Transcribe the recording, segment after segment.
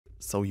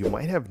So you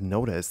might have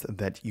noticed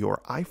that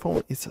your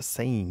iPhone is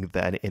saying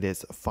that it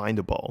is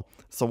findable.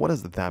 So what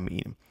does that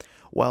mean?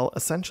 Well,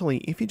 essentially,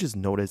 if you just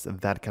notice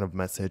that kind of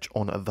message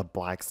on the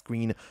black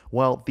screen,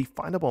 well, the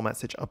findable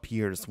message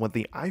appears when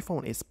the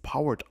iPhone is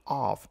powered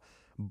off,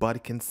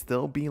 but can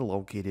still be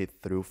located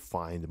through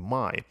Find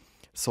My.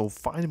 So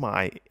Find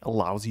My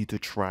allows you to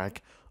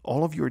track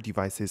all of your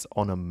devices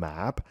on a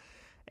map,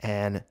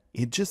 and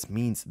it just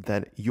means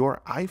that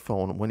your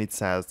iPhone, when it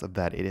says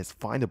that it is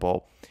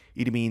findable,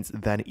 it means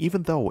that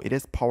even though it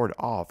is powered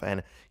off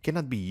and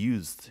cannot be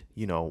used,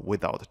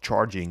 without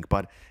charging,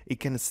 but it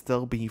can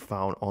still be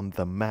found on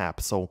the map.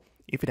 So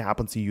if it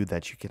happens to you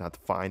that you cannot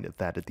find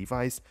that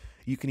device,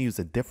 you can use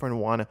a different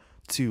one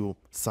to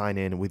sign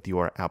in with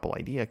your Apple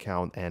ID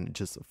account and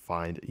just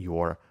find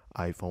your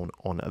iPhone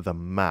on the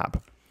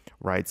map.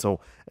 Right, so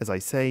as I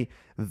say,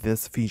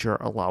 this feature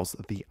allows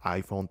the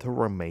iPhone to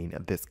remain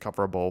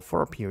discoverable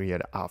for a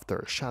period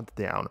after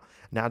shutdown.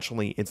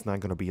 Naturally, it's not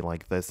going to be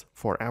like this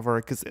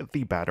forever because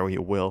the battery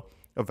will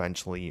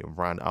eventually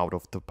run out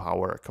of the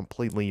power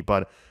completely,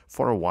 but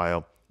for a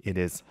while, it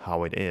is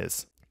how it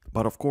is.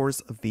 But of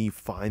course, the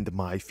Find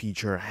My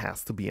feature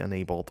has to be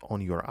enabled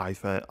on your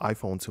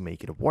iPhone to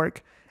make it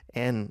work.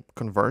 And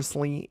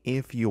conversely,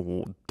 if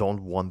you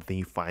don't want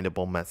the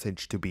findable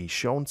message to be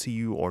shown to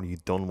you, or you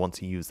don't want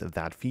to use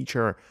that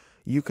feature,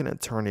 you can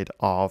turn it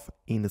off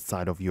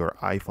inside of your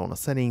iPhone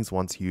settings.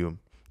 Once you,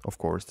 of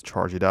course,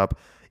 charge it up,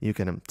 you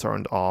can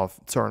turn off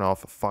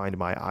Find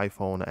My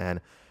iPhone,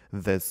 and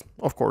this,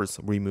 of course,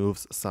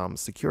 removes some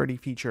security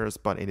features,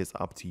 but it is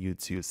up to you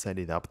to set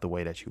it up the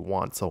way that you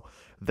want. So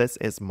this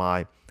is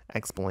my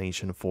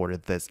explanation for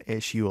this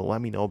issue.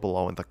 Let me know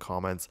below in the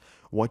comments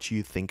what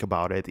you think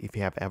about it. If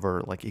you have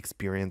ever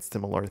experienced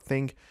similar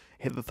thing,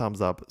 hit the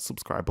thumbs up,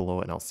 subscribe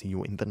below, and I'll see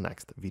you in the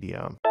next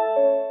video.